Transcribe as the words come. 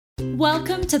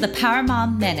Welcome to the Power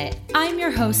Mom Minute. I'm your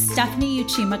host, Stephanie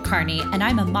Uchima Carney, and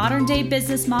I'm a modern-day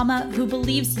business mama who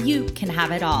believes you can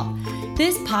have it all.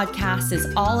 This podcast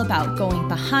is all about going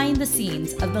behind the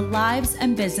scenes of the lives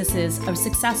and businesses of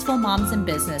successful moms in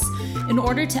business in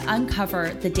order to uncover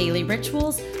the daily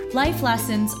rituals, life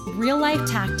lessons, real-life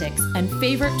tactics, and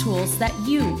favorite tools that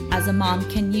you, as a mom,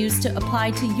 can use to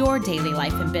apply to your daily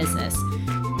life and business.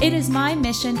 It is my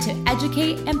mission to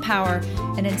educate, empower,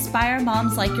 and inspire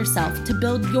moms like yourself to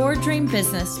build your dream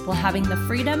business while having the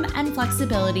freedom and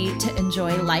flexibility to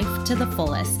enjoy life to the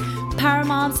fullest. Power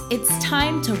Moms, it's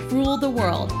time to rule the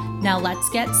world. Now let's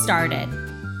get started.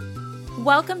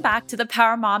 Welcome back to the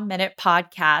Power Mom Minute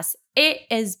podcast. It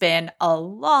has been a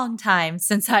long time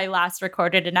since I last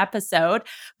recorded an episode,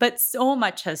 but so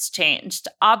much has changed,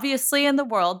 obviously in the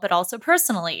world, but also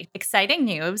personally. Exciting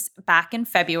news, back in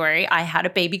February, I had a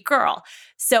baby girl.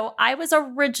 So I was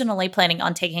originally planning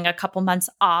on taking a couple months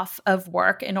off of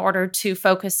work in order to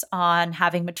focus on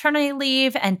having maternity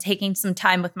leave and taking some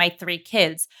time with my 3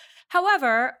 kids.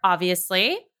 However,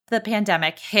 obviously, the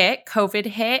pandemic hit, COVID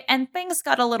hit, and things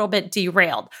got a little bit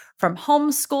derailed. From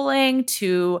homeschooling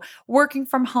to working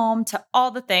from home to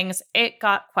all the things, it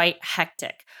got quite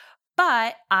hectic.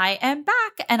 But I am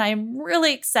back and I'm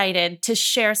really excited to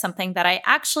share something that I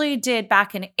actually did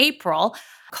back in April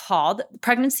called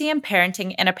Pregnancy and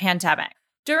Parenting in a Pandemic.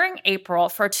 During April,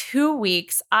 for 2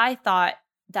 weeks, I thought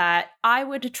that I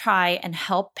would try and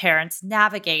help parents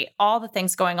navigate all the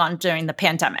things going on during the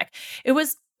pandemic. It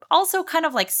was also kind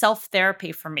of like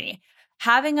self-therapy for me.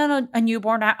 Having a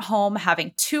newborn at home,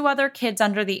 having 2 other kids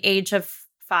under the age of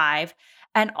 5,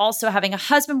 and also having a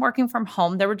husband working from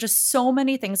home, there were just so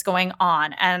many things going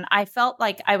on. And I felt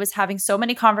like I was having so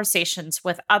many conversations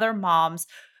with other moms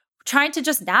trying to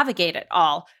just navigate it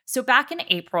all. So back in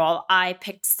April, I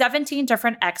picked 17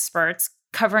 different experts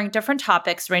covering different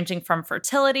topics ranging from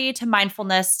fertility to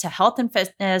mindfulness to health and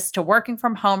fitness to working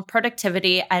from home,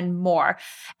 productivity, and more.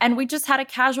 And we just had a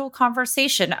casual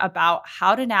conversation about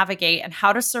how to navigate and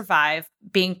how to survive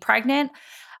being pregnant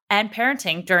and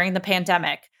parenting during the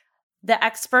pandemic. The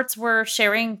experts were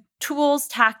sharing tools,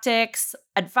 tactics,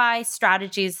 advice,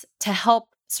 strategies to help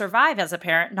survive as a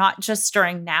parent, not just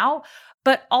during now,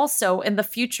 but also in the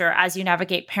future as you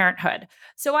navigate parenthood.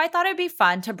 So I thought it'd be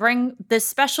fun to bring this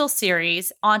special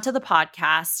series onto the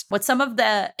podcast with some of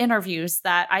the interviews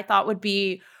that I thought would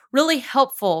be really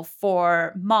helpful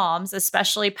for moms,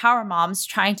 especially power moms,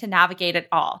 trying to navigate it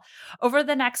all. Over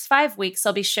the next 5 weeks,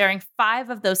 I'll be sharing 5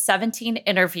 of those 17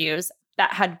 interviews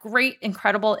that had great,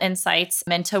 incredible insights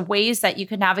into ways that you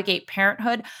can navigate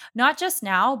parenthood, not just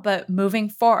now, but moving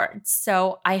forward.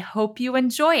 So I hope you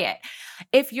enjoy it.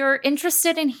 If you're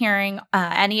interested in hearing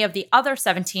any of the other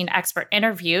 17 expert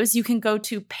interviews, you can go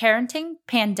to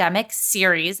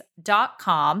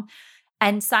parentingpandemicseries.com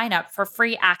and sign up for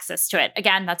free access to it.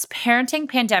 Again, that's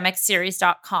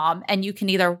parentingpandemicseries.com, and you can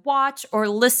either watch or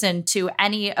listen to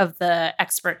any of the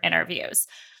expert interviews.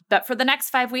 But for the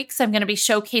next 5 weeks, I'm going to be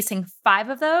showcasing 5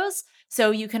 of those.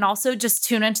 So you can also just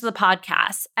tune into the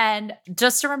podcast. And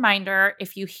just a reminder,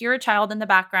 if you hear a child in the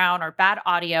background or bad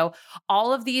audio,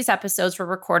 all of these episodes were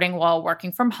recording while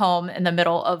working from home in the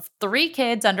middle of 3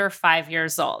 kids under 5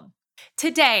 years old.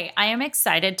 Today, I am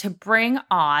excited to bring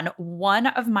on one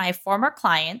of my former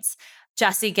clients,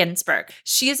 Jessie Ginsburg.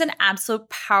 She is an absolute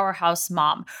powerhouse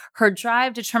mom. Her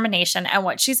drive, determination, and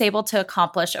what she's able to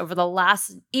accomplish over the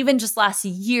last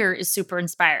year is super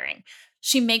inspiring.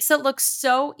 She makes it look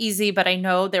so easy, but I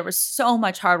know there was so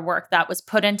much hard work that was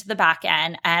put into the back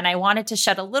end, and I wanted to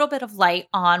shed a little bit of light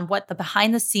on what the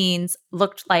behind the scenes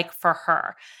looked like for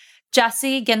her.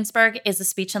 Jessie Ginsburg is a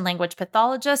speech and language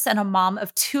pathologist and a mom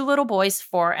of 2 little boys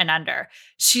 4 and under.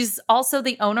 She's also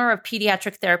the owner of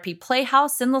Pediatric Therapy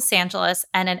Playhouse in Los Angeles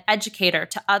and an educator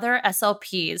to other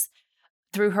SLPs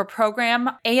through her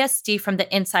program, ASD from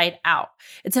the Inside Out.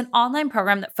 It's an online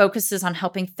program that focuses on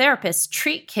helping therapists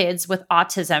treat kids with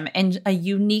autism in a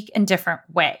unique and different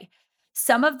way.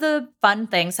 Some of the fun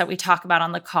things that we talk about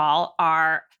on the call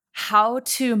are how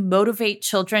to motivate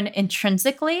children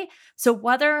intrinsically. So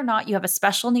whether or not you have a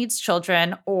special needs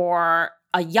children or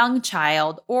a young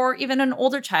child or even an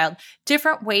older child,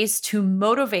 different ways to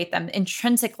motivate them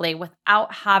intrinsically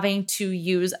without having to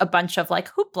use a bunch of like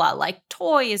hoopla, like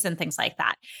toys and things like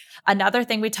that. Another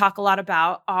thing we talk a lot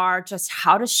about are just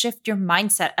how to shift your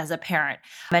mindset as a parent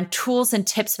and tools and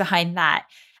tips behind that.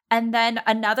 And then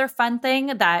another fun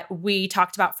thing that we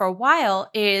talked about for a while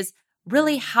is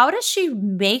really, how does she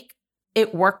make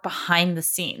it work behind the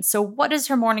scenes? So what is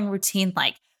her morning routine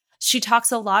like? She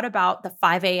talks a lot about the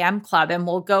 5 a.m. club, and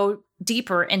we'll go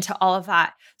deeper into all of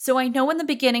that. So I know in the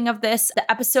beginning of this, the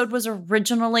episode was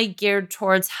originally geared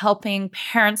towards helping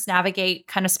parents navigate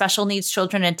kind of special needs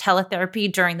children in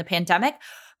teletherapy during the pandemic,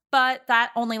 but that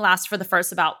only lasts for the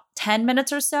first about 10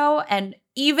 minutes or so. And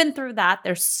even through that,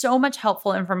 there's so much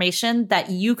helpful information that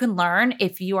you can learn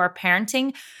if you are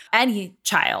parenting any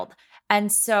child.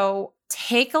 And so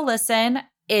take a listen.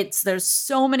 There's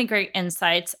so many great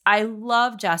insights. I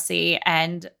love Jessie.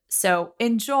 And so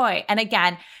enjoy. And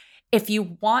again, if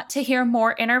you want to hear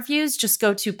more interviews, just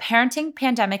go to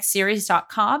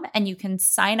parentingpandemicseries.com and you can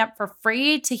sign up for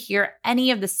free to hear any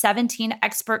of the 17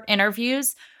 expert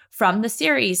interviews from the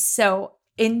series. So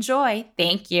enjoy.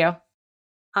 Thank you.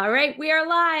 All right, we are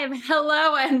live.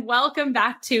 Hello and welcome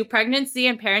back to Pregnancy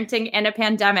and Parenting in a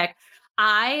Pandemic.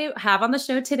 I have on the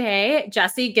show today,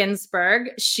 Jessie Ginsburg.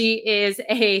 She is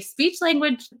a speech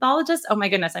language pathologist. Oh my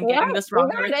goodness, I'm getting this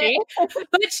wrong already.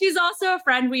 But she's also a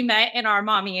friend we met in our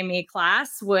Mommy and Me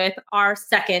class with our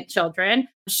second children.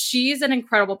 She's an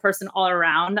incredible person all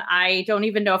around. I don't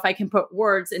even know if I can put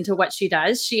words into what she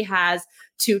does. She has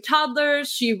 2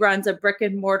 toddlers. She runs a brick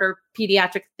and mortar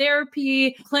pediatric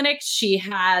therapy clinic. She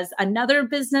has another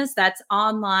business that's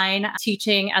online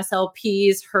teaching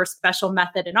SLPs her special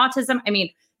method in autism. I mean,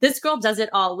 this girl does it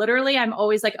all. Literally, I'm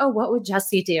always like, oh, what would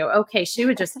Jessie do? Okay, she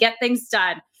would just get things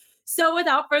done. So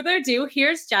without further ado,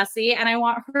 here's Jessie, and I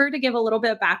want her to give a little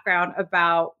bit of background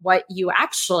about what you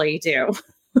actually do.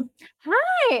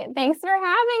 Hi, thanks for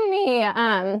having me.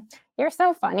 You're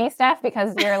so funny, Steph,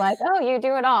 because you're like, oh, you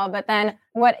do it all. But then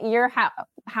you're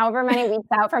however many weeks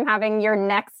out from having your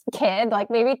next kid, like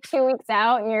maybe 2 weeks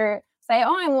out, and you're say,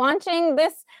 oh, I'm launching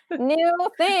this new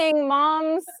thing,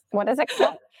 moms. What is it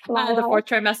called? The 4th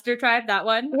trimester tribe, that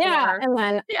one. Yeah. And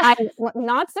then I'm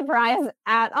not surprised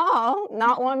at all,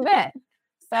 not one bit.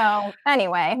 So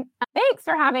anyway, thanks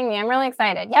for having me. I'm really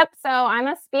excited. Yep. So I'm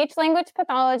a speech language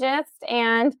pathologist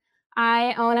and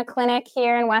I own a clinic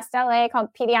here in West LA called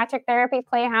Pediatric Therapy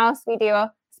Playhouse. We do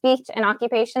speech and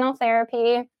occupational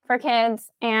therapy for kids.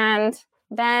 And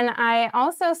then I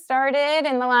also started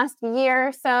in the last year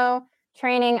or so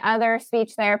training other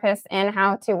speech therapists in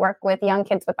how to work with young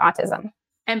kids with autism.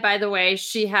 And by the way,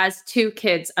 she has 2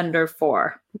 kids under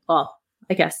 4. Well,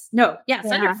 I guess. No, yes,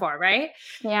 under 4, right?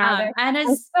 Yeah. And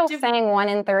I'm still saying 1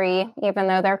 and 3, even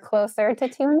though they're closer to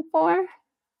 2 and 4.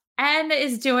 And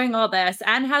is doing all this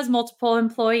and has multiple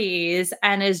employees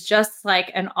and is just like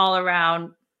an all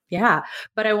around. Yeah.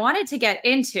 But I wanted to get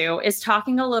into is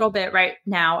talking a little bit right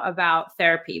now about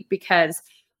therapy because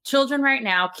children right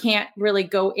now can't really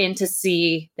go in to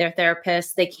see their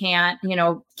therapist. They can't,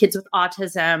 kids with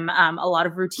autism, a lot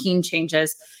of routine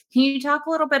changes. Can you talk a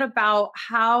little bit about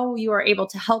how you are able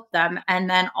to help them and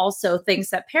then also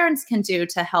things that parents can do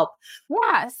to help?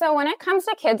 Yeah. So when it comes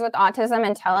to kids with autism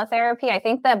and teletherapy, I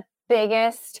think the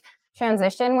biggest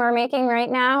transition we're making right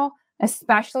now,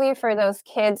 especially for those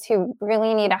kids who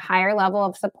really need a higher level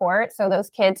of support. So those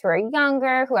kids who are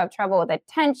younger, who have trouble with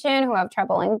attention, who have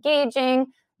trouble engaging,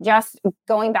 just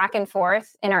going back and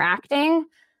forth, interacting,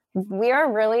 we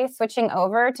are really switching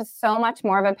over to so much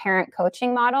more of a parent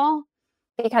coaching model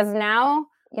because now,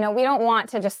 we don't want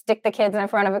to just stick the kids in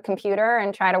front of a computer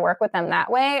and try to work with them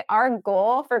that way. Our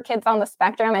goal for kids on the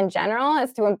spectrum in general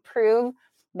is to improve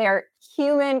their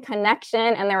human connection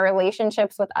and their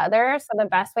relationships with others. So the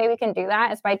best way we can do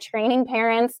that is by training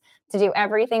parents to do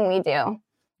everything we do.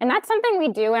 And that's something we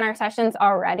do in our sessions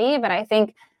already. But I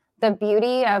think the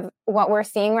beauty of what we're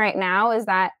seeing right now is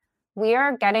that we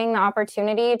are getting the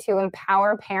opportunity to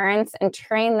empower parents and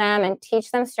train them and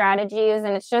teach them strategies.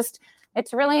 And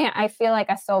it's really, I feel like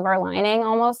a silver lining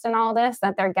almost in all this,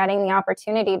 that they're getting the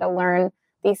opportunity to learn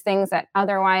these things that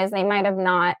otherwise they might have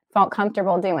not felt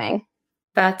comfortable doing.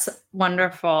 That's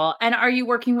wonderful. And are you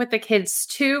working with the kids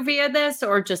too via this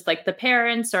or just like the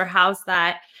parents or how's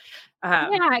that?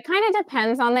 Yeah, it kind of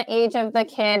depends on the age of the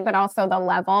kid, but also the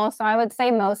level. So I would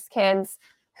say most kids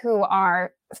who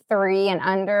are 3 and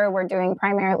under, we're doing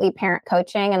primarily parent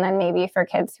coaching. And then maybe for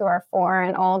kids who are 4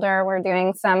 and older, we're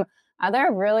doing some other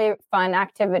really fun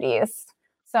activities.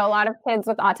 So a lot of kids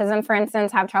with autism, for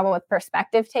instance, have trouble with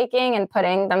perspective taking and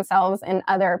putting themselves in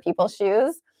other people's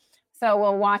shoes. So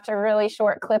we'll watch a really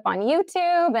short clip on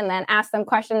YouTube and then ask them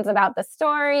questions about the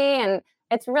story. And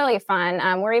it's really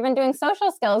fun. We're even doing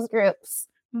social skills groups.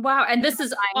 Wow. And this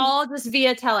is all just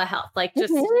via telehealth, like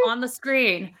just on the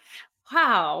screen.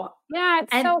 Wow. Yeah,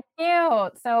 it's so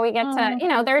cute. So we get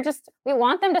to, we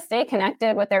want them to stay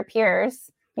connected with their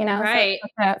peers, right. So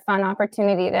it's a fun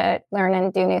opportunity to learn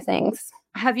and do new things.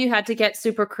 Have you had to get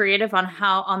super creative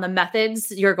on the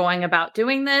methods you're going about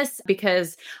doing this?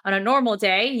 Because on a normal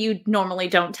day, you normally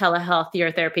don't telehealth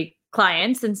your therapy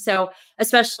clients. And so,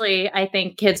 especially I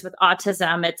think kids with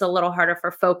autism, it's a little harder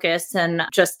for focus and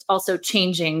just also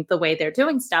changing the way they're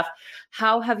doing stuff.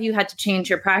 How have you had to change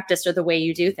your practice or the way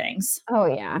you do things? Oh,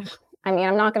 yeah. I mean,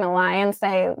 I'm not going to lie and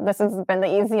say this has been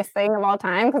the easiest thing of all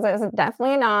time, because it's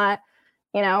definitely not.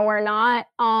 We're not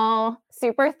all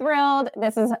super thrilled.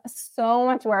 This is so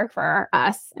much work for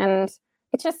us. And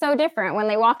it's just so different. When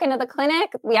they walk into the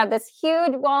clinic, we have this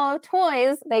huge wall of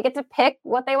toys. They get to pick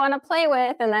what they want to play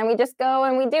with, and then we just go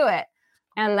and we do it.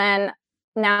 And then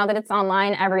now that it's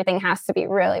online, everything has to be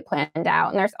really planned out.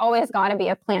 And there's always got to be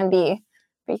a plan B,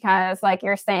 because like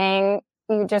you're saying,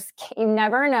 you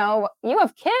never know. You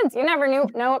have kids. You never know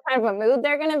what kind of a mood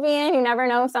they're going to be in. You never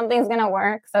know if something's going to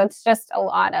work. So it's just a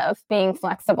lot of being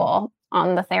flexible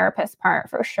on the therapist part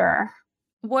for sure.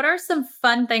 What are some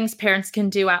fun things parents can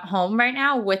do at home right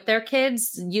now with their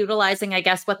kids, utilizing, I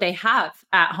guess, what they have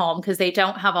at home, because they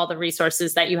don't have all the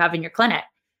resources that you have in your clinic?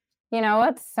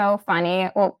 It's so funny.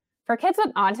 Well, for kids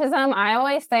with autism, I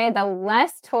always say the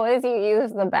less toys you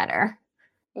use, the better.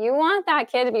 You want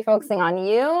that kid to be focusing on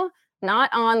you,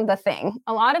 not on the thing.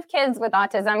 A lot of kids with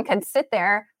autism could sit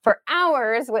there for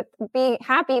hours be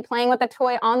happy playing with a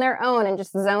toy on their own and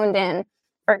just zoned in.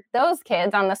 For those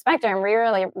kids on the spectrum, we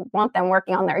really want them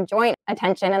working on their joint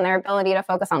attention and their ability to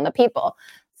focus on the people.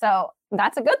 So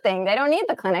that's a good thing. They don't need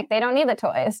the clinic. They don't need the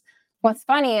toys. What's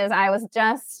funny is I was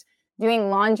just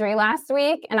doing laundry last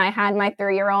week, and I had my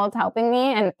 3-year-old helping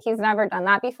me, and he's never done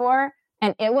that before.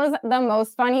 And it was the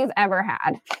most fun he's ever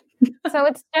had. So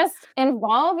it's just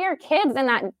involve your kids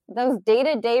in those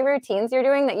day-to-day routines you're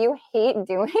doing that you hate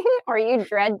doing or you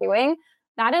dread doing.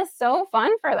 That is so fun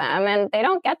for them. And they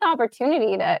don't get the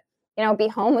opportunity to, be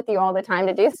home with you all the time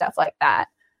to do stuff like that.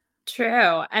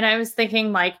 True. And I was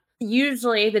thinking, like,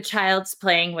 usually the child's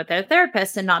playing with their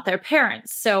therapist and not their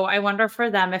parents. So I wonder for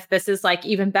them if this is like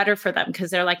even better for them, because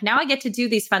they're like, now I get to do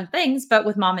these fun things, but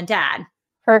with mom and dad.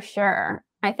 For sure.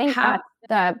 I think that's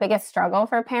the biggest struggle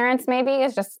for parents maybe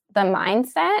is just the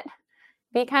mindset,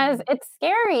 because it's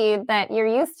scary that you're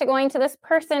used to going to this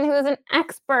person who is an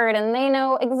expert and they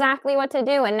know exactly what to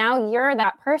do. And now you're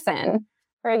that person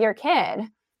for your kid.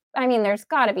 I mean, there's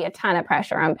got to be a ton of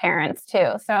pressure on parents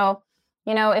too. So,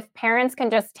 if parents can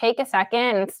just take a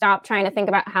second and stop trying to think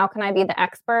about how can I be the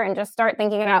expert and just start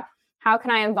thinking about how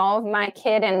can I involve my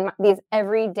kid in these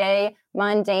everyday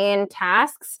mundane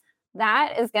tasks,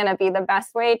 that is going to be the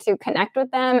best way to connect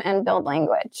with them and build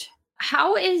language.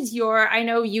 How is I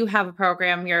know you have a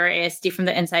program, your ASD from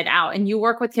the Inside Out, and you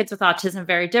work with kids with autism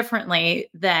very differently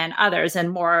than others and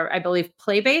more, I believe,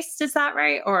 play-based. Is that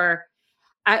right? Or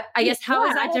I guess, how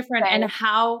is that different? And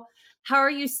how are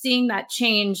you seeing that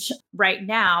change right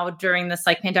now during this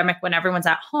pandemic when everyone's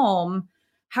at home?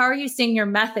 How are you seeing your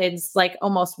methods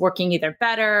almost working either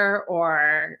better,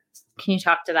 or can you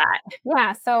talk to that?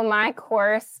 Yeah. So my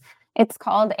course, it's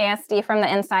called ASD from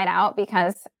the Inside Out,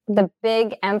 because the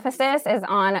big emphasis is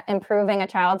on improving a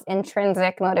child's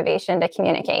intrinsic motivation to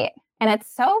communicate. And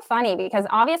it's so funny because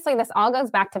obviously this all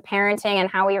goes back to parenting and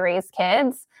how we raise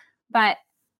kids. But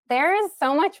there is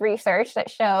so much research that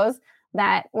shows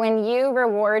that when you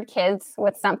reward kids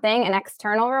with something, an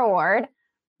external reward,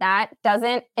 that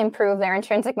doesn't improve their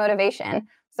intrinsic motivation.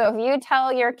 So if you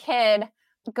tell your kid,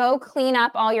 go clean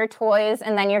up all your toys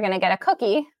and then you're going to get a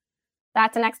cookie,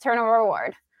 that's an external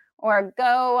reward. Or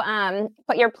go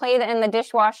put your plate in the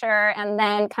dishwasher and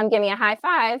then come give me a high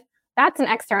five, that's an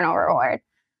external reward.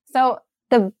 So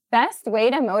the best way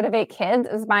to motivate kids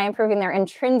is by improving their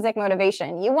intrinsic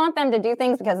motivation. You want them to do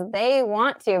things because they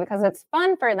want to, because it's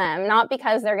fun for them, not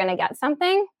because they're going to get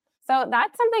something. So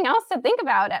that's something else to think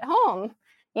about at home.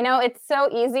 It's so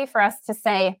easy for us to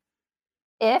say,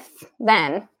 if,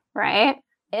 then, right?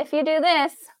 If you do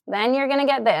this, then you're going to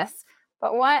get this.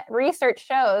 But what research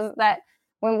shows that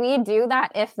when we do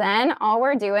that if then, all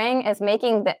we're doing is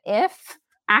making the if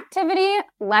activity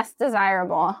less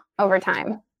desirable over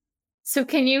time. So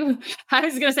I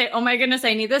was going to say, oh my goodness,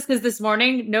 I need this, because this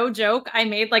morning, no joke, I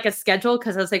made a schedule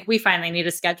because I was like, we finally need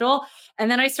a schedule. And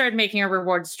then I started making a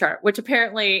rewards chart, which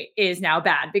apparently is now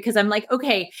bad, because I'm like,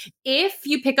 okay, if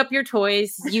you pick up your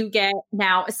toys, you get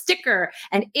now a sticker.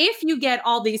 And if you get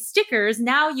all these stickers,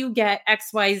 now you get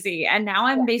XYZ. And now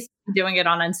I'm basically doing it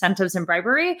on incentives and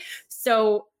bribery.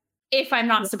 So if I'm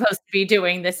not supposed to be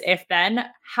doing this, if then,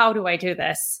 how do I do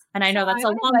this? And I know that's a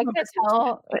long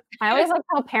conversation. I always like to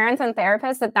tell parents and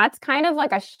therapists that that's kind of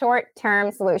like a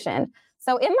short-term solution.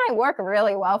 So it might work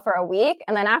really well for a week.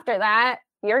 And then after that,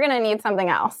 you're going to need something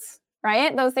else.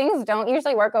 right? Those things don't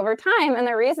usually work over time. And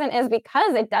the reason is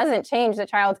because it doesn't change the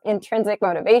child's intrinsic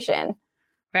motivation.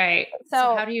 Right.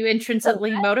 So how do you the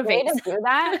intrinsically best motivate? way to do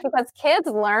that, because kids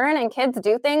learn and kids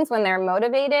do things when they're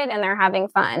motivated and they're having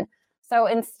fun. So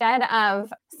instead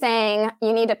of saying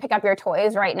you need to pick up your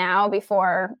toys right now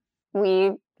before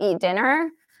we eat dinner,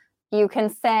 you can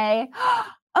say,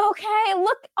 okay,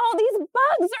 look, all these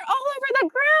bugs are all over the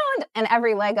ground. And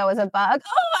every Lego is a bug.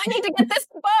 Oh, I need to get this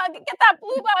bug, get that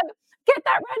blue bug, get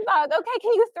that red bug. Okay,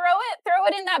 can you throw it? Throw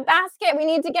it in that basket. We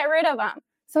need to get rid of them.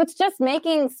 So it's just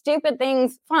making stupid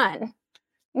things fun.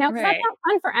 Because that's not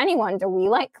fun for anyone. Do we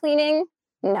like cleaning?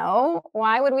 No.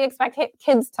 Why would we expect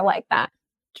kids to like that?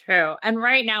 True. And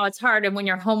right now it's hard. And when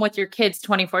you're home with your kids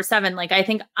 24/7, like I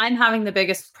think I'm having the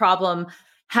biggest problem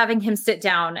having him sit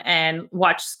down and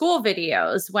watch school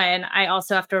videos when I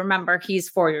also have to remember he's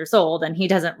 4 years old and he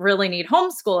doesn't really need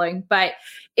homeschooling. But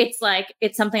it's like,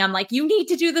 it's something I'm like, you need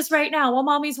to do this right now while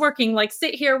mommy's working, like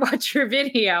sit here, watch your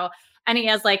video. And he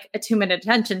has like a 2-minute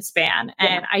attention span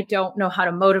and I don't know how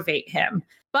to motivate him.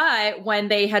 But when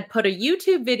they had put a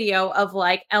YouTube video of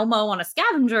like Elmo on a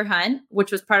scavenger hunt,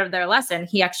 which was part of their lesson,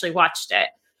 he actually watched it.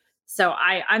 So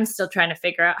I'm still trying to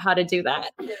figure out how to do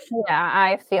that. Yeah,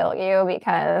 I feel you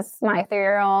because my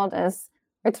 3-year-old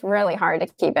it's really hard to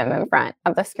keep him in front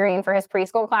of the screen for his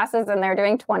preschool classes and they're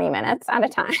doing 20 minutes at a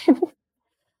time.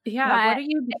 Yeah.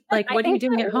 But what are you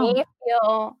doing at home? We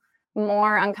feel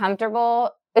more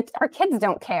uncomfortable. Our kids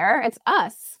don't care. It's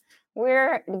us.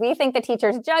 We think the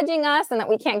teacher's judging us and that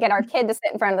we can't get our kid to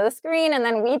sit in front of the screen. And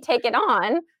then we take it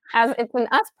on as it's an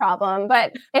us problem,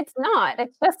 but it's not.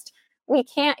 It's just, we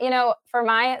can't, for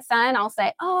my son, I'll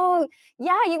say, oh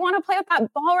yeah, you want to play with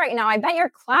that ball right now. I bet your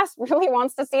class really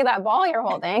wants to see that ball you're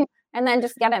holding, and then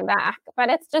just get it back. But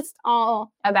it's just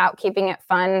all about keeping it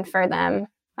fun for them.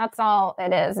 That's all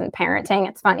it is in parenting.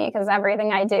 It's funny because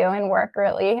everything I do in work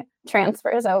really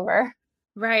transfers over.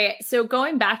 Right. So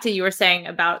going back to you were saying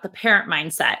about the parent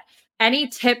mindset, any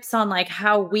tips on like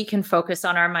how we can focus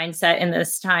on our mindset in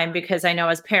this time? Because I know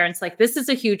as parents, like this is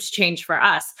a huge change for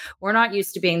us. We're not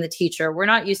used to being the teacher. We're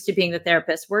not used to being the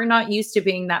therapist. We're not used to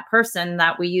being that person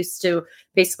that we used to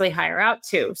basically hire out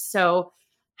to. So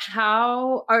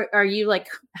how are you like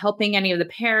helping any of the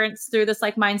parents through this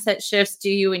like mindset shifts? Do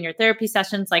you in your therapy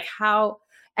sessions, like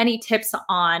any tips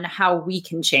on how we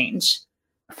can change?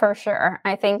 For sure.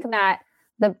 I think that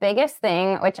the biggest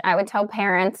thing, which I would tell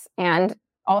parents and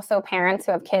also parents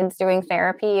who have kids doing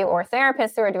therapy or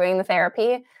therapists who are doing the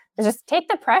therapy, is just take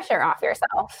the pressure off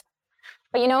yourself.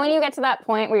 But when you get to that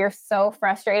point where you're so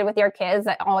frustrated with your kids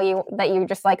that you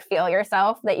just like feel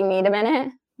yourself that you need a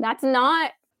minute, that's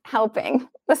not helping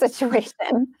the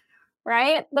situation,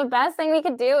 right? The best thing we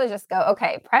could do is just go,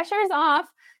 okay, pressure's off,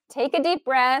 take a deep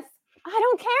breath. I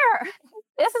don't care.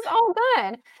 This is all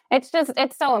good.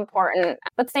 It's so important.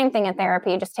 But same thing in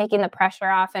therapy, just taking the pressure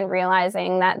off and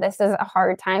realizing that this is a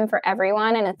hard time for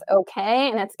everyone and it's okay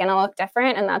and it's going to look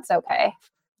different and that's okay.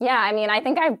 Yeah, I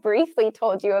think I briefly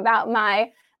told you about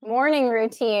my morning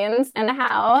routines and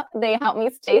how they help me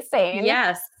stay sane.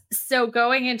 Yes. So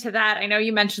going into that, I know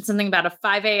you mentioned something about a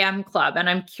 5 a.m. club, and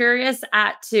I'm curious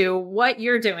to what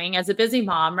you're doing as a busy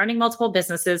mom running multiple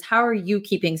businesses. How are you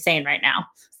keeping sane right now?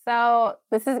 So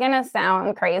this is going to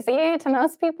sound crazy to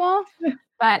most people,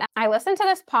 but I listened to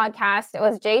this podcast. It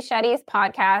was Jay Shetty's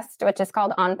podcast, which is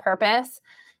called On Purpose.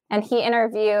 And he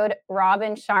interviewed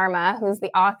Robin Sharma, who's the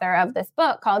author of this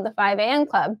book called The 5 a.m.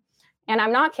 Club. And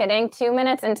I'm not kidding. 2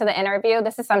 minutes into the interview,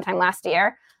 this is sometime last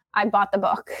year, I bought the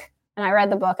book and I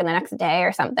read the book in the next day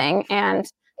or something.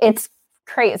 And it's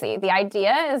crazy. The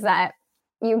idea is that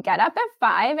you get up at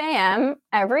 5 a.m.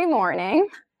 every morning.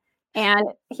 And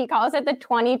he calls it the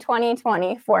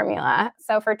 20-20-20 formula.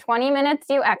 So for 20 minutes,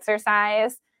 you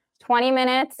exercise, 20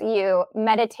 minutes, you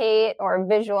meditate or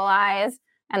visualize,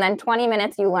 and then 20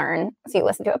 minutes, you learn. So you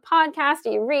listen to a podcast,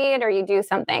 or you read, or you do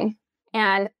something.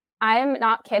 And I'm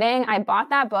not kidding. I bought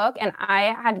that book and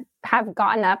I have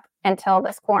gotten up until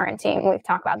this quarantine. We've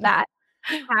talked about that.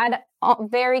 Had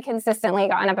very consistently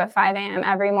gotten up at 5 a.m.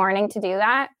 every morning to do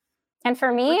that. And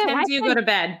for me, what time do you go to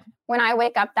bed? When I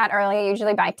wake up that early,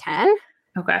 usually by 10.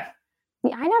 Okay.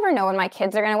 I never know when my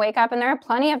kids are going to wake up. And there are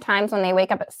plenty of times when they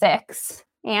wake up at 6.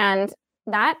 And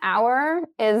that hour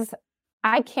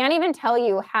I can't even tell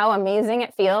you how amazing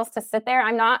it feels to sit there.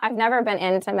 I've never been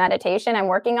into meditation. I'm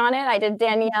working on it. I did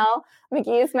Danielle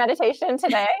McGee's meditation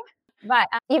today. But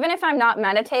even if I'm not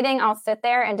meditating, I'll sit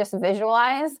there and just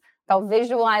visualize. I'll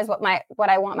visualize what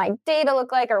I want my day to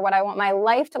look like or what I want my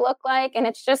life to look like. And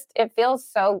it feels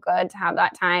so good to have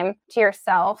that time to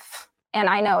yourself. And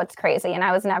I know it's crazy. And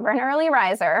I was never an early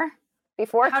riser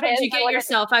before How kids. did you get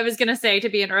yourself, I was going to say, to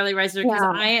be an early riser? Because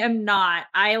No. I am not.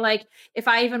 If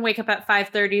I even wake up at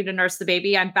 5:30 to nurse the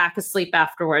baby, I'm back asleep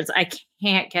afterwards. I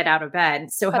can't get out of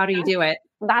bed. So But how do you do it?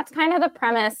 that's kind of the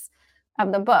premise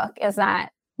of the book, is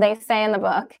that they say in the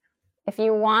book, if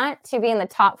you want to be in the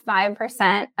top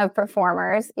 5% of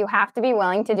performers, you have to be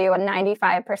willing to do what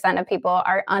 95% of people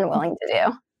are unwilling to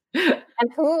do.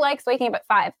 And who likes waking up at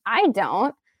 5? I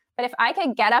don't. But if I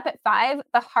could get up at 5,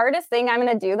 the hardest thing I'm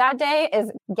going to do that day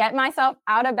is get myself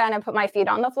out of bed and put my feet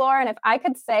on the floor. And if I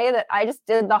could say that I just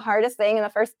did the hardest thing in the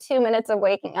first 2 minutes of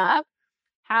waking up,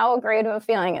 how great of a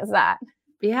feeling is that?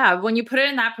 Yeah, when you put it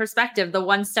in that perspective, the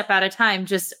one step at a time,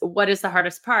 just what is the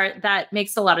hardest part, that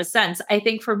makes a lot of sense. I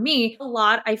think for me,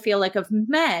 I feel like of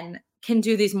men can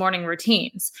do these morning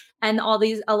routines, and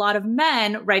a lot of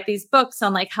men write these books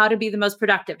on like how to be the most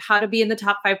productive, how to be in the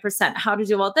top 5%, how to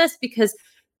do all this, because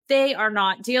they are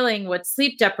not dealing with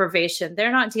sleep deprivation.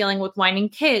 They're not dealing with whining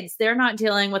kids. They're not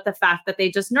dealing with the fact that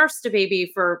they just nursed a baby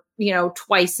for,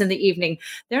 twice in the evening.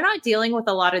 They're not dealing with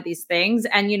a lot of these things.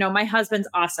 And, my husband's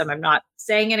awesome. I'm not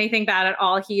saying anything bad at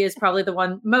all. He is probably the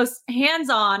one most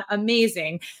hands-on,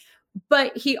 amazing,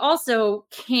 but he also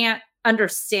can't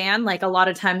understand like a lot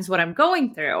of times what I'm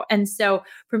going through. And so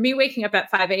for me, waking up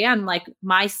at 5 a.m., like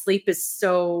my sleep is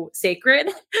so sacred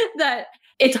that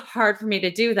it's hard for me to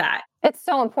do that. It's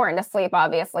so important to sleep,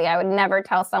 obviously. I would never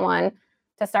tell someone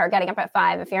to start getting up at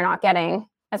 5 if you're not getting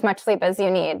as much sleep as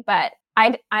you need. But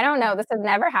I don't know. This has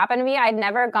never happened to me. I'd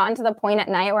never gotten to the point at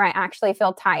night where I actually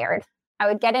feel tired. I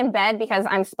would get in bed because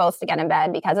I'm supposed to get in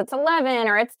bed because it's 11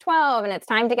 or it's 12 and it's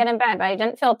time to get in bed. But I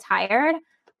didn't feel tired.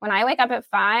 When I wake up at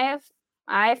 5,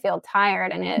 I feel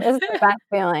tired, and it is the best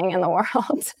feeling in the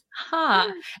world.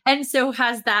 And so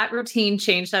has that routine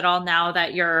changed at all now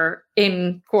that you're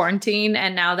in quarantine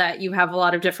and now that you have a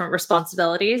lot of different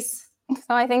responsibilities?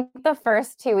 So I think the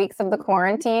first 2 weeks of the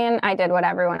quarantine, I did what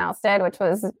everyone else did, which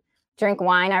was drink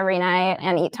wine every night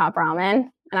and eat top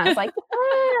ramen. And I was like,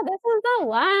 this is the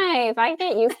life. I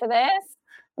get used to this.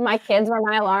 My kids were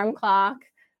my alarm clock.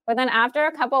 But then after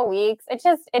a couple of weeks,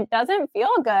 it doesn't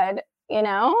feel good,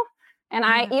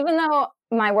 And even though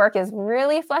my work is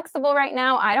really flexible right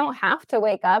now, I don't have to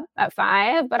wake up at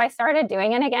 5, but I started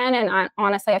doing it again. And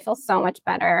honestly, I feel so much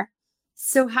better.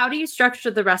 So how do you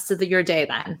structure the rest of your day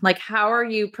then? Like, how are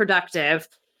you productive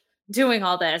doing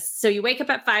all this? So you wake up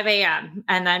at 5 a.m.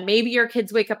 and then maybe your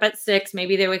kids wake up at 6,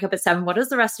 maybe they wake up at 7. What does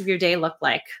the rest of your day look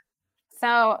like?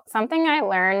 So something I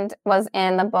learned was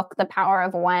in the book, The Power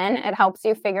of When. It helps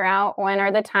you figure out when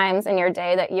are the times in your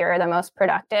day that you're the most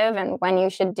productive and when you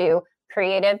should do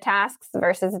creative tasks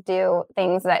versus do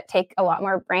things that take a lot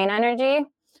more brain energy.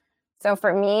 So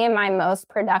for me, my most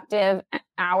productive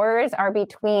hours are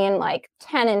between like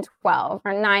 10 and 12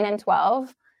 or 9 and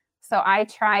 12. So I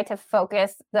try to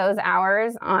focus those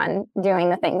hours on doing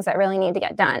the things that really need to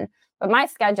get done. But my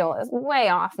schedule is way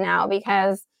off now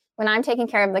because when I'm taking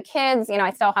care of the kids,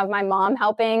 I still have my mom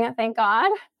helping, thank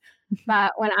God.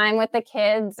 But when I'm with the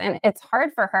kids, and it's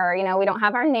hard for her, we don't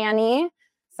have our nanny.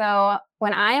 So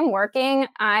when I am working,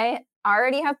 I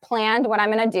already have planned what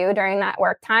I'm going to do during that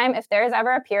work time. If there's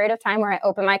ever a period of time where I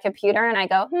open my computer and I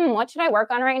go, what should I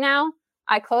work on right now?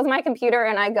 I close my computer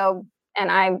and I go and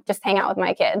I just hang out with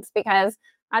my kids because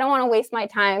I don't want to waste my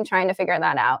time trying to figure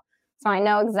that out. So I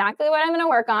know exactly what I'm going to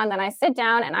work on. Then I sit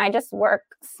down and I just work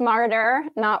smarter,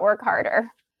 not work harder.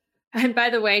 And by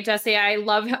the way, Jessie, I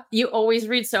love how you always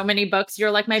read so many books. You're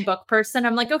like my book person.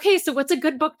 I'm like, okay, so what's a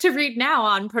good book to read now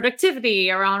on productivity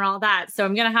or on all that? So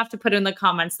I'm going to have to put in the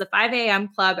comments, the 5 a.m.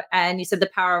 Club. And you said The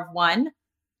Power of When?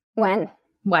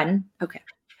 When? Okay.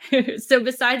 So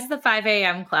besides the 5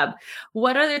 a.m. Club,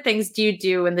 what other things do you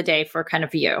do in the day for kind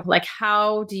of you? Like,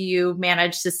 how do you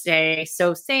manage to stay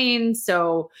so sane,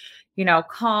 so,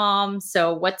 calm?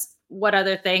 So what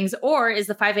other things, or is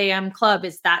the 5 a.m. Club,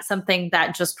 is that something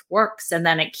that just works and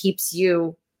then it keeps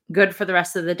you good for the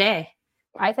rest of the day?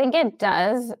 I think it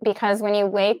does, because when you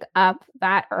wake up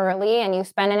that early and you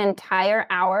spend an entire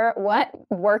hour, what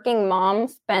working mom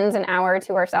spends an hour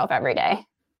to herself every day?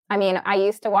 I mean, I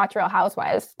used to watch Real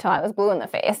Housewives till I was blue in the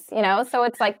face, So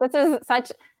it's like,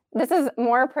 this is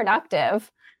more productive.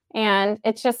 And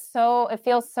it's just it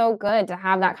feels so good to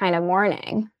have that kind of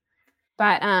morning.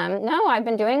 But no, I've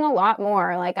been doing a lot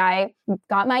more. Like I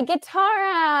got my guitar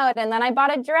out and then I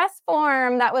bought a dress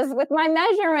form that was with my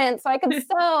measurements so I could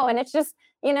sew. And it's just,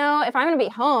 if I'm going to be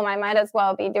home, I might as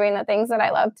well be doing the things that I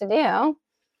love to do.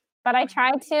 But I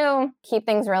try to keep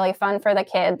things really fun for the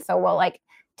kids. So we'll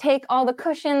take all the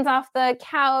cushions off the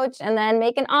couch and then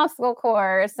make an obstacle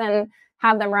course and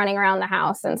have them running around the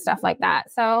house and stuff like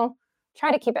that. So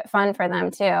try to keep it fun for them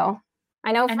too.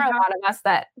 I know And for a lot of us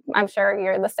that I'm sure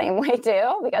you're the same way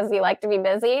too, because you like to be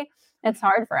busy. It's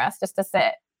hard for us just to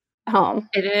sit home.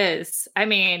 It is. I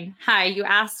mean, hi, you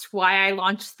asked why I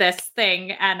launched this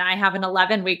thing and I have an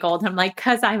 11-week-old. I'm like,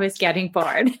 because I was getting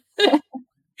bored.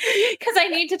 Because I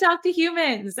need to talk to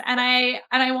humans, and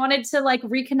I wanted to like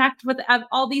reconnect with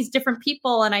all these different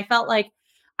people, and I felt like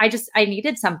I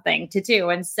needed something to do.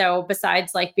 And so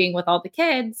besides like being with all the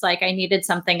kids, like I needed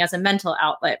something as a mental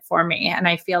outlet for me. And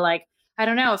I feel like, I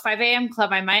don't know, 5 a.m.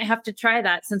 club, I might have to try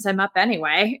that since I'm up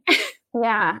anyway.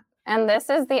 Yeah. And this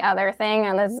is the other thing,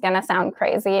 and this is going to sound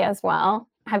crazy as well.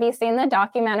 Have you seen the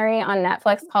documentary on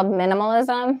Netflix called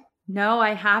Minimalism? No,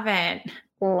 I haven't.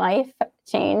 Life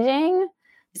changing.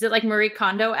 Is it like Marie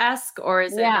Kondo-esque, or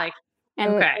is it like,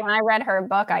 and okay. When I read her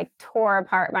book, I tore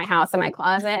apart my house and my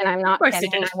closet, and I'm not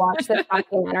kidding. I watched this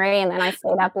documentary and then I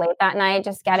stayed up late that night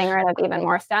just getting rid of even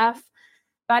more stuff.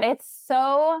 But it's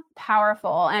so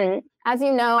powerful. And as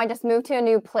you know, I just moved to a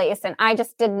new place and I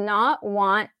just did not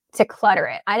want to clutter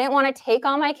it. I didn't want to take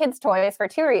all my kids' toys for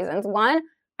 2 reasons. One,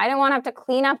 I didn't want to have to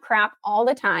clean up crap all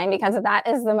the time because that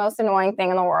is the most annoying thing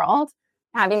in the world.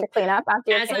 Having to clean up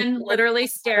after your kids. As I'm literally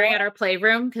staring at our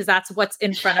playroom because that's what's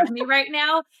in front of me right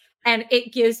now. And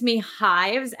it gives me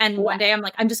hives. And one day I'm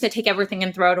like, I'm just going to take everything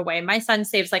and throw it away. My son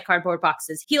saves like cardboard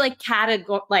boxes. He like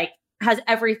has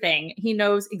everything. He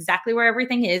knows exactly where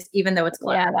everything is, even though it's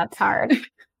cluttered. Yeah, that's hard.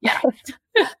 Yeah.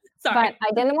 Sorry. But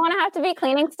I didn't want to have to be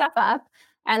cleaning stuff up.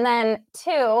 And then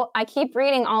 2, I keep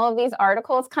reading all of these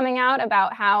articles coming out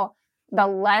about how the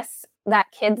less that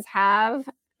kids have,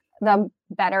 the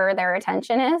better their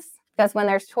attention is. Because when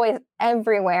there's toys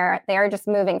everywhere, they are just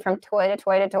moving from toy to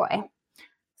toy to toy.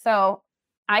 So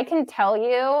I can tell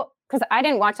you, because I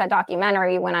didn't watch that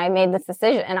documentary when I made this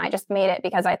decision, and I just made it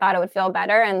because I thought it would feel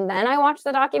better. And then I watched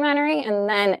the documentary, and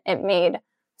then it made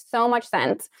so much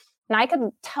sense. And I could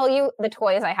tell you the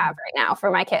toys I have right now for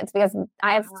my kids because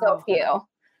I have so few.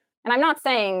 And I'm not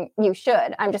saying you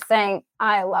should. I'm just saying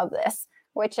I love this,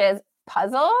 which is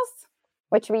puzzles,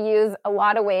 which we use a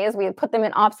lot of ways. We put them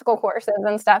in obstacle courses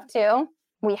and stuff too.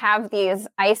 We have these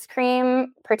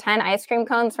pretend ice cream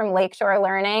cones from Lakeshore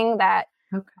Learning that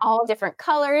all different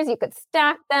colors. You could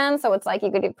stack them. So it's like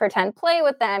you could do pretend play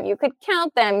with them. You could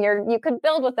count them. You could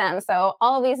build with them. So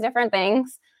all of these different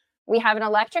things. We have an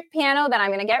electric piano that I'm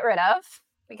going to get rid of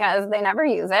because they never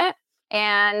use it.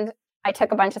 And I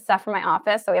took a bunch of stuff from my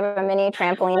office. So we have a mini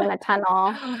trampoline and a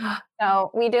tunnel.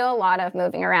 So we do a lot of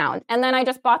moving around. And then I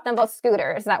just bought them both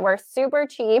scooters that were super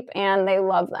cheap and they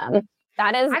love them.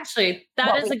 That is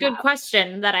a good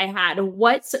question that I had.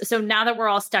 So now that we're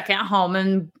all stuck at home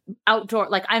and outdoor,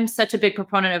 like I'm such a big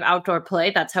proponent of outdoor play.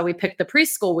 That's how we picked the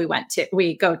preschool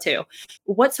we go to.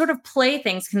 What sort of play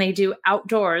things can they do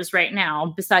outdoors right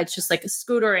now besides just like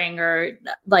scootering, or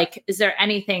like, is there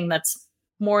anything that's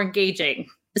more engaging,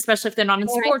 especially if they're not in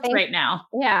sports right now?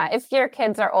 Yeah. If your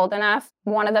kids are old enough,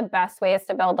 one of the best ways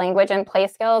to build language and play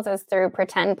skills is through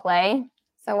pretend play.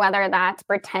 So whether that's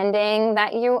pretending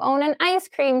that you own an ice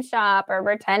cream shop, or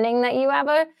pretending that you have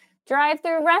a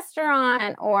drive-through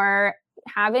restaurant, or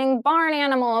having barn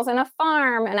animals and a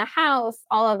farm and a house,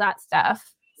 all of that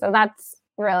stuff. So that's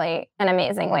really an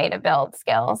amazing way to build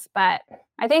skills. But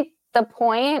I think the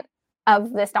point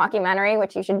of this documentary,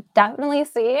 which you should definitely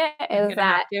see, is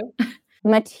that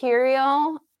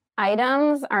material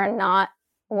items are not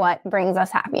what brings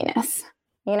us happiness.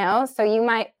 So you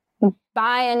might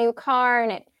buy a new car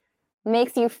and it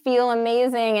makes you feel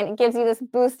amazing and it gives you this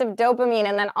boost of dopamine,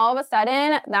 and then all of a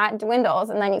sudden that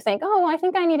dwindles, and then you think, oh, I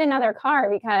think I need another car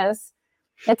because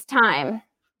it's time.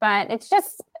 But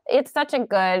it's such a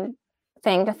good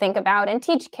thing to think about and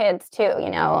teach kids too.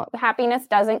 Happiness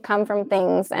doesn't come from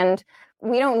things, and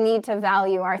we don't need to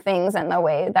value our things in the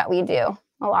way that we do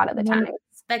a lot of the time.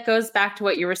 That goes back to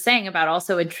what you were saying about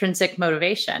also intrinsic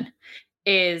motivation.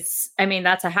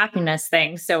 That's a happiness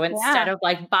thing. So instead of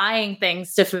like buying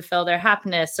things to fulfill their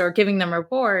happiness or giving them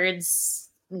rewards,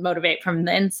 motivate from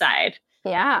the inside.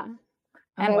 Yeah.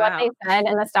 And what they said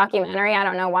in this documentary, I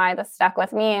don't know why this stuck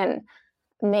with me and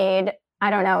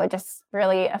it just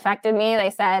really affected me.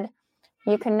 They said,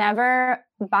 you can never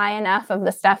buy enough of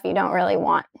the stuff you don't really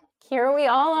want. Here we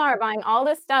all are buying all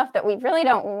this stuff that we really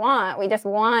don't want. We just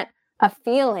want a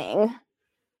feeling.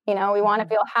 We want to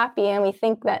feel happy, and we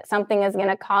think that something is going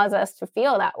to cause us to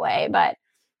feel that way, but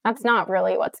that's not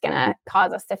really what's going to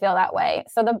cause us to feel that way.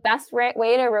 So the best way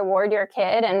to reward your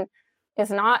kid is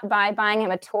not by buying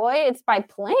him a toy, it's by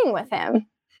playing with him.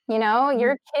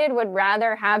 Your kid would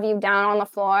rather have you down on the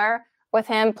floor with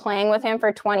him, playing with him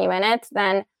for 20 minutes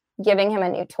than giving him a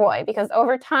new toy, because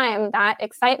over time that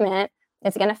excitement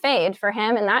is going to fade for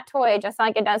him and that toy, just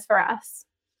like it does for us.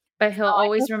 But he'll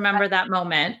always remember that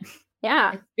moment.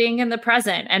 Yeah. It's being in the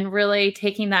present and really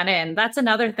taking that in. That's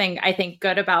another thing I think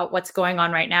good about what's going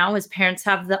on right now is parents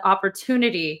have the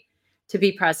opportunity to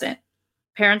be present.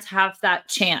 Parents have that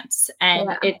chance.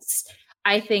 And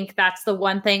I think that's the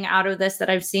one thing out of this that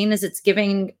I've seen is it's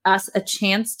giving us a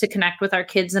chance to connect with our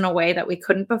kids in a way that we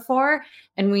couldn't before.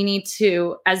 And we need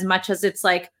to, as much as it's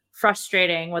like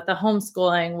frustrating with the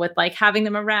homeschooling, with like having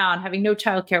them around, having no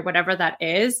childcare, whatever that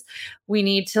is, we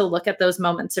need to look at those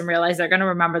moments and realize they're going to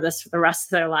remember this for the rest of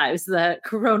their lives, the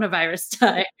coronavirus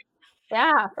time.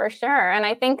 Yeah, for sure. And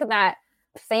I think that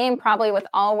same probably with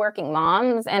all working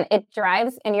moms, and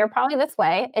and you're probably this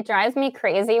way, it drives me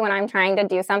crazy when I'm trying to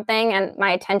do something and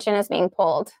my attention is being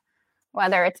pulled,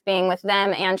 whether it's being with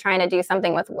them and trying to do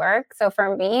something with work. So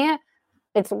for me,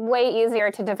 it's way easier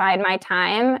to divide my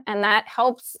time. And that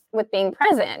helps with being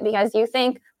present because you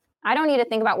think, I don't need to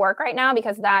think about work right now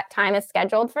because that time is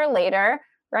scheduled for later.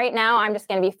 Right now, I'm just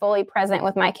going to be fully present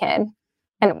with my kid.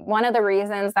 And one of the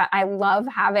reasons that I love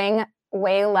having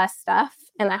way less stuff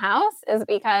in the house is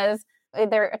because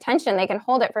their attention, they can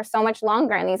hold it for so much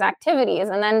longer in these activities.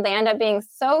 And then they end up being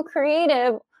so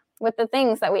creative with the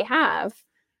things that we have.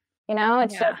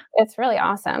 It's really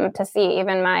awesome to see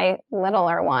even my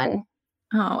littler one.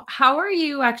 Oh, how are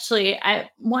you I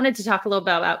wanted to talk a little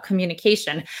bit about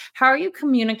communication. How are you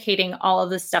communicating all of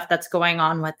the stuff that's going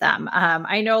on with them?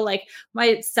 I know like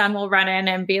my son will run in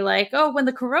and be like, oh, when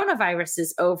the coronavirus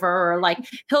is over, or like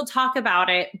he'll talk about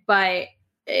it, but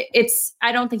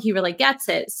I don't think he really gets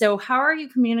it. So how are you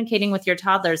communicating with your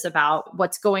toddlers about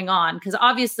what's going on? Because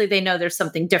obviously they know there's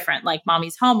something different, like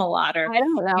mommy's home a lot, or I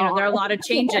don't know. There are a lot of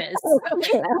changes.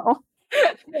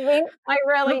 I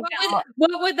really don't.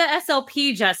 What would the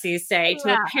SLP Jessie say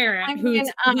to a parent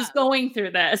who's going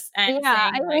through this? And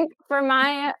I think for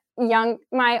my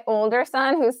older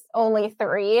son, who's only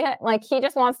 3, like he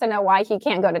just wants to know why he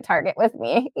can't go to Target with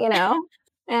me,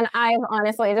 And I've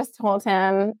honestly just told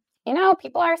him,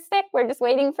 people are sick. We're just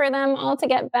waiting for them all to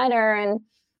get better. And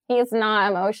he's not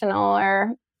emotional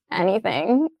or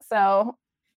anything. So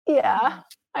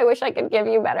I wish I could give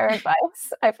you better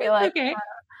advice. I feel like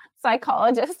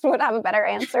psychologist would have a better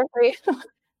answer for you.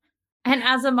 And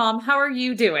as a mom, how are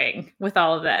you doing with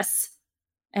all of this?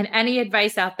 And any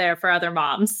advice out there for other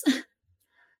moms?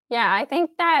 Yeah, I think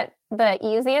that the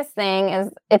easiest thing is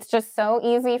it's just so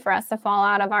easy for us to fall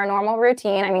out of our normal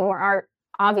routine. I mean, we're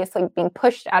obviously being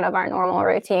pushed out of our normal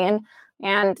routine,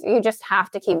 and you just have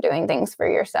to keep doing things for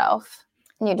yourself.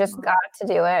 You just got to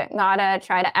do it. Gotta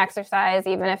try to exercise,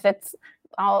 even if it's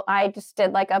I just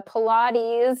did like a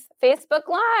Pilates Facebook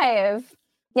Live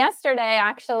yesterday.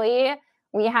 Actually,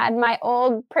 we had my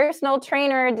old personal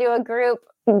trainer do a group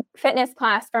fitness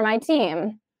class for my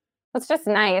team. It's just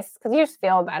nice because you just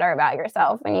feel better about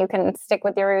yourself and you can stick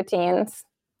with your routines.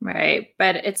 Right.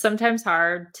 But it's sometimes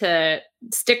hard to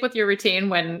stick with your routine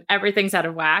when everything's out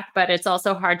of whack, but it's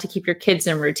also hard to keep your kids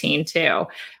in routine too.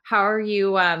 How are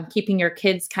you keeping your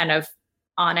kids kind of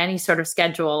on any sort of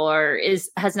schedule, or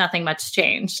has nothing much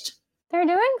changed? They're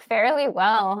doing fairly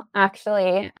well,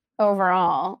 actually,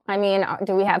 overall. I mean,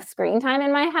 do we have screen time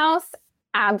in my house?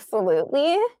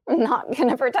 Absolutely. I'm not going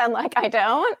to pretend like I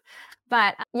don't.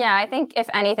 But I think if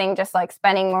anything, just like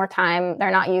spending more time, they're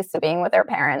not used to being with their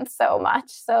parents so much.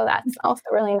 So that's also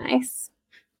really nice.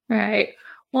 Right.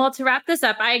 Well, to wrap this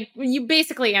up, you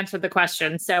basically answered the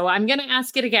question. So I'm going to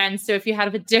ask it again. So if you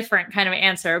have a different kind of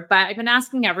answer, but I've been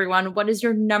asking everyone, what is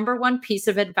your number one piece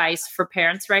of advice for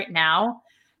parents right now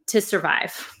to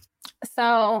survive?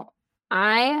 So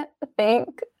I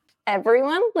think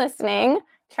everyone listening,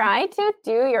 try to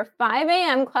do your 5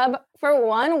 a.m. club for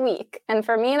 1 week. And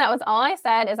for me, that was all I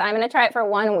said is I'm going to try it for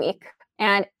 1 week.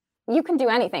 And you can do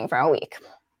anything for a week,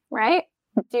 right?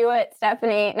 Do it,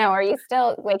 Stephanie. No, are you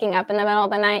still waking up in the middle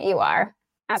of the night? You are.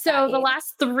 So the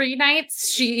last 3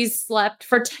 nights, she's slept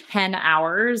for 10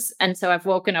 hours. And so I've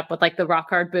woken up with like the rock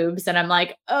hard boobs and I'm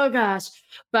like, oh gosh.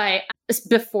 But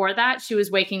before that, she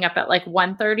was waking up at like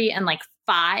 1:30 and like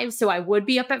 5. So I would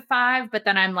be up at 5, but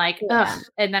then I'm like, ugh.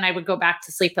 And then I would go back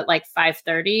to sleep at like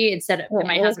 5:30 instead of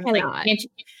my husband's like,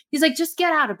 he's like, just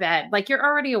get out of bed. Like you're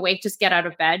already awake, just get out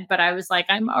of bed. But I was like,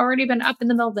 I'm already been up in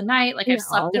the middle of the night. Like I've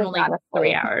slept in only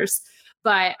 3 hours.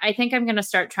 But I think I'm going to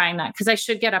start trying that because I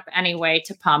should get up anyway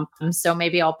to pump. So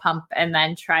maybe I'll pump and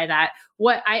then try that.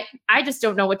 I just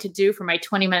don't know what to do for my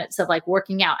 20 minutes of like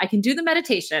working out. I can do the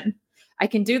meditation. I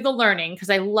can do the learning because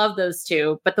I love those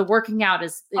two, but the working out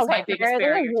is my biggest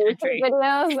barrier to entry.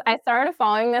 Videos. I started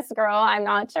following this girl. I'm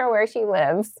not sure where she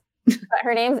lives, but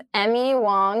her name's Emmy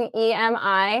Wong,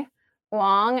 EMI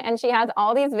long, and she has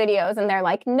all these videos and they're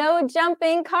like, no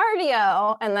jumping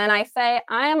cardio. And then I say,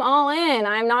 I'm all in.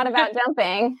 I'm not about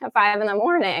jumping at 5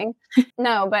 a.m.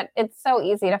 No, but it's so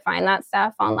easy to find that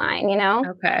stuff online, you know?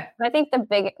 Okay. I think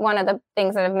one of the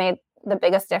things that have made the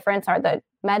biggest difference are the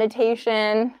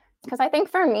meditation. Because I think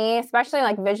for me, especially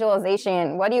like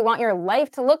visualization, what do you want your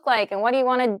life to look like? And what do you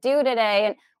want to do today?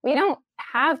 And we don't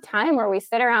have time where we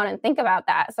sit around and think about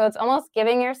that. So it's almost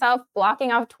giving yourself,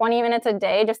 blocking off 20 minutes a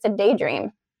day just to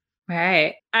daydream.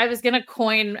 Right. I was going to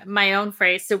coin my own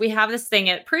phrase. So we have this thing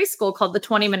at preschool called the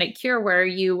 20-minute cure, where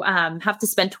you have to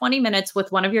spend 20 minutes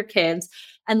with one of your kids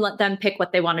and let them pick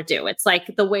what they want to do. It's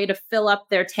like the way to fill up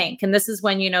their tank. And this is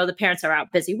when, the parents are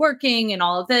out busy working and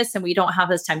all of this, and we don't have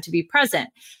this time to be present.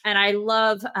 And I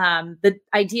love the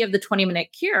idea of the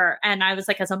 20-minute cure. And I was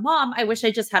like, as a mom, I wish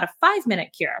I just had a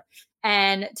 5-minute cure,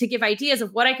 and to give ideas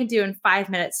of what I can do in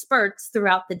 5-minute spurts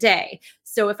throughout the day.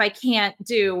 So if I can't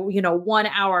do, 1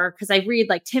 hour, because I read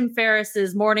like Tim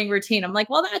Ferriss's morning routine, I'm like,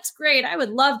 well, that's great. I would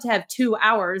love to have 2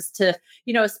 hours to,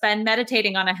 spend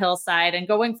meditating on a hillside and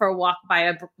going for a walk by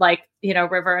a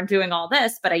river and doing all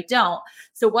this, but I don't.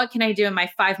 So what can I do in my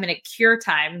 5-minute cure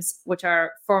times, which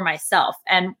are for myself?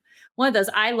 And one of those,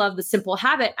 I love the Simple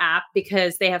Habit app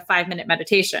because they have 5-minute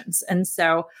meditations. And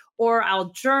so, or I'll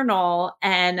journal,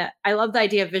 and I love the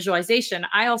idea of visualization.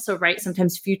 I also write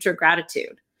sometimes future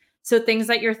gratitude. So things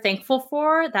that you're thankful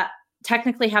for that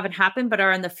technically haven't happened, but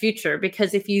are in the future,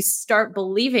 because if you start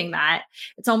believing that,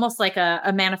 it's almost like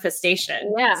a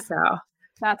manifestation. Yeah. So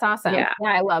that's awesome. Yeah,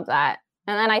 I love that.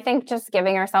 And then I think just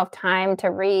giving yourself time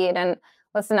to read and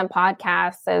listen to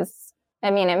podcasts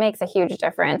it makes a huge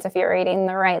difference if you're reading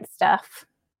the right stuff.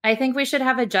 I think we should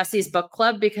have a Jessie's book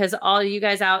club, because all you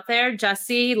guys out there,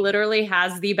 Jessie literally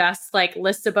has the best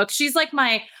list of books. She's like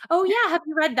oh yeah, have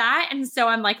you read that? And so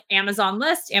I'm like Amazon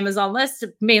list,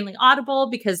 mainly Audible,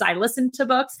 because I listen to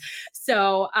books.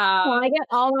 So I get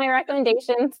all my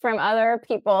recommendations from other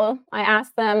people. I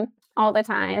ask them all the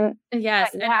time.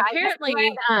 Yes. And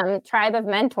apparently Tribe of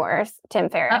Mentors, Tim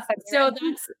Ferriss.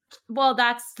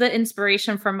 That's the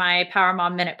inspiration for my Power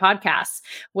Mom Minute podcast.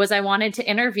 Was I wanted to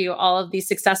interview all of these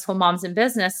successful moms in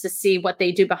business to see what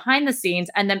they do behind the scenes,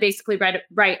 and then basically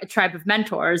write a Tribe of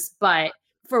Mentors, but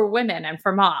for women and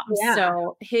for moms. Yeah.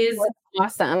 So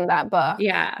awesome, that book.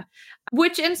 Yeah.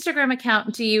 Which Instagram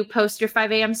account do you post your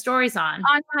 5 a.m. stories on?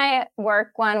 On my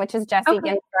work one, which is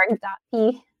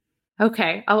jessieginsberg.p.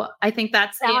 Okay. Oh, I think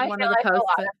that's one of the posts. A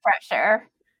lot of pressure.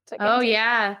 Oh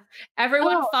yeah.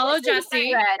 Everyone follow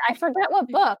Jessie. I forget what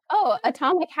book. Oh,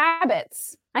 Atomic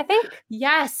Habits. I think.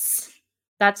 Yes.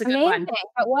 That's a good one.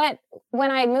 But when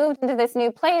I moved into this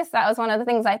new place, that was one of the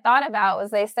things I thought about,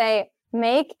 was they say,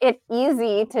 make it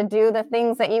easy to do the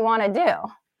things that you want to do.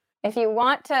 If you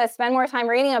want to spend more time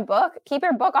reading a book, keep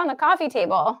your book on the coffee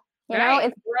table. You know,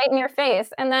 it's right in your face.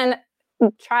 And then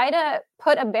try to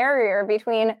put a barrier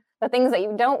between the things that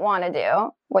you don't want to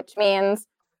do, which means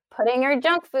putting your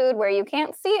junk food where you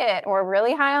can't see it or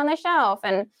really high on the shelf.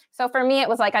 And so for me, it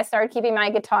was like I started keeping my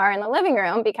guitar in the living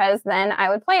room, because then I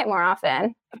would play it more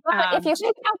often. But if you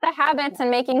think about the habits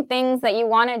and making things that you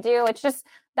want to do, it's just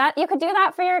that you could do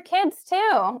that for your kids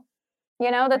too.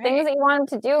 The things that you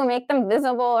want them to do, make them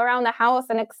visible around the house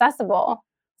and accessible.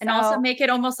 And also make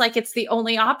it almost like it's the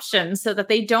only option, so that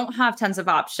they don't have tons of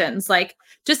options. Like,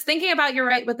 just thinking about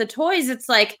with the toys, it's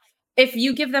like, if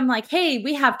you give them hey,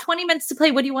 we have 20 minutes to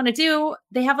play, what do you want to do?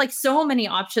 They have so many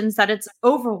options that it's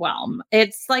overwhelm.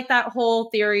 It's like that whole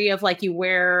theory of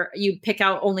you pick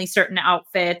out only certain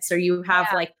outfits, or you have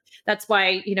that's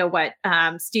why,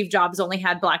 Steve Jobs only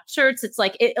had black shirts. It's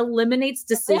it eliminates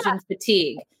decision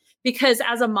fatigue. Because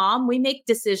as a mom, we make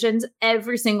decisions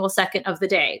every single second of the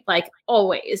day,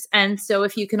 always. And so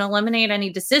if you can eliminate any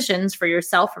decisions for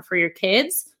yourself or for your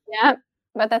kids. Yeah.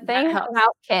 But the thing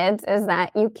about kids is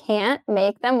that you can't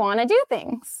make them want to do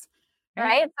things,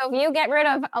 right? So if you get rid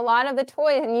of a lot of the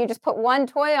toys and you just put one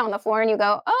toy on the floor and you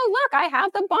go, oh, look, I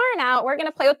have the barn out, we're going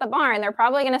to play with the barn, they're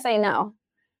probably going to say no.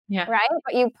 Yeah. Right.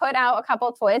 But you put out a couple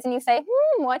of toys and you say,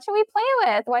 what should we play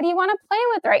with? What do you want to play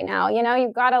with right now?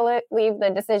 You've got to leave the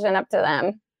decision up to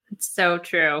them. It's so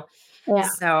true. Yeah.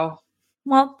 So,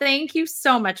 well, thank you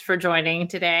so much for joining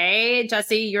today.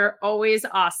 Jessie, you're always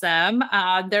awesome.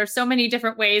 There's so many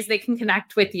different ways they can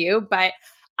connect with you, but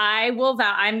I'm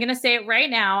going to say it right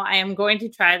now. I am going to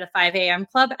try the 5 a.m.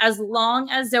 club, as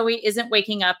long as Zoe isn't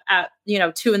waking up at, 2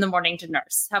 a.m. to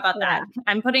nurse. How about that?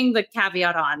 I'm putting the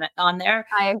caveat on there.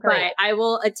 I agree. But I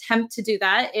will attempt to do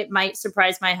that. It might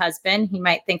surprise my husband. He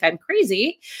might think I'm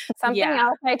crazy. Something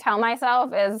else I tell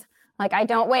myself is I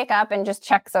don't wake up and just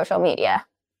check social media.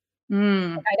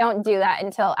 I don't do that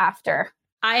until after.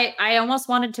 I almost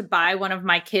wanted to buy one of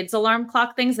my kids' alarm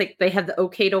clock things. Like they have the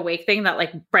okay to wake thing that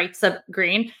like brights up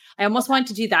green. I almost wanted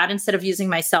to do that instead of using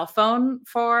my cell phone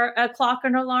for a clock or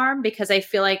an alarm, because I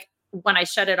feel like when I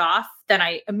shut it off, then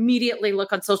I immediately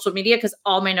look on social media because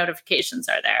all my notifications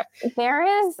are there.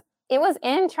 It was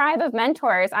in Tribe of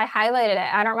Mentors. I highlighted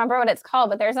it. I don't remember what it's called,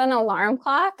 but there's an alarm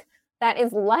clock that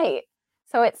is light.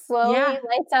 So it slowly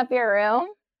lights up your room.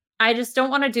 I just don't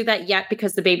want to do that yet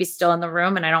because the baby's still in the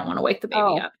room and I don't want to wake the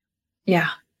baby up. Yeah.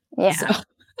 Yeah. So.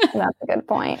 That's a good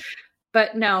point.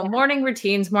 But no, morning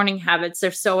routines, morning habits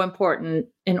are so important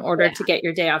in order to get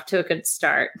your day off to a good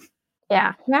start.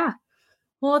 Yeah. Yeah.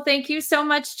 Well, thank you so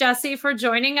much, Jessie, for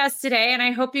joining us today. And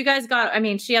I hope you guys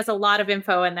she has a lot of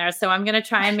info in there. So I'm going to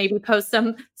try and maybe post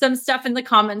some stuff in the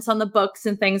comments on the books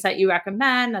and things that you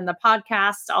recommend and the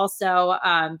podcast. Also,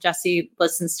 Jessie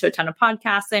listens to a ton of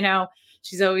podcasts. I know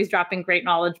she's always dropping great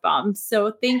knowledge bombs.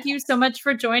 So thank you so much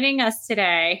for joining us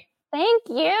today. Thank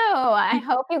you. I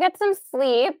hope you get some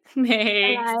sleep.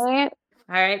 Thanks. All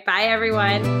right. Bye,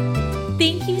 everyone.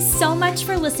 Thank you so much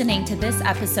for listening to this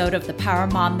episode of the Power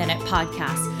Mom Minute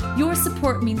podcast. Your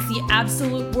support means the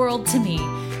absolute world to me.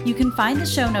 You can find the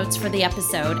show notes for the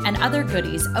episode and other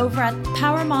goodies over at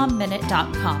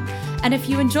powermomminute.com. And if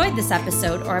you enjoyed this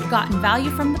episode or have gotten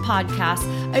value from the podcast,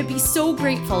 I'd be so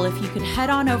grateful if you could head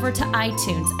on over to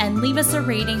iTunes and leave us a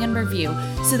rating and review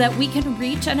so that we can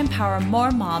reach and empower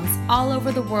more moms all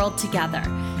over the world together.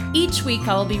 Each week,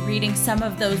 I will be reading some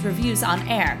of those reviews on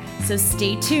air, so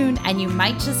stay tuned and you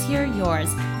might just hear yours.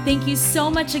 Thank you so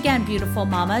much again, beautiful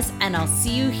mamas, and I'll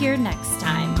see you here next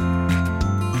time.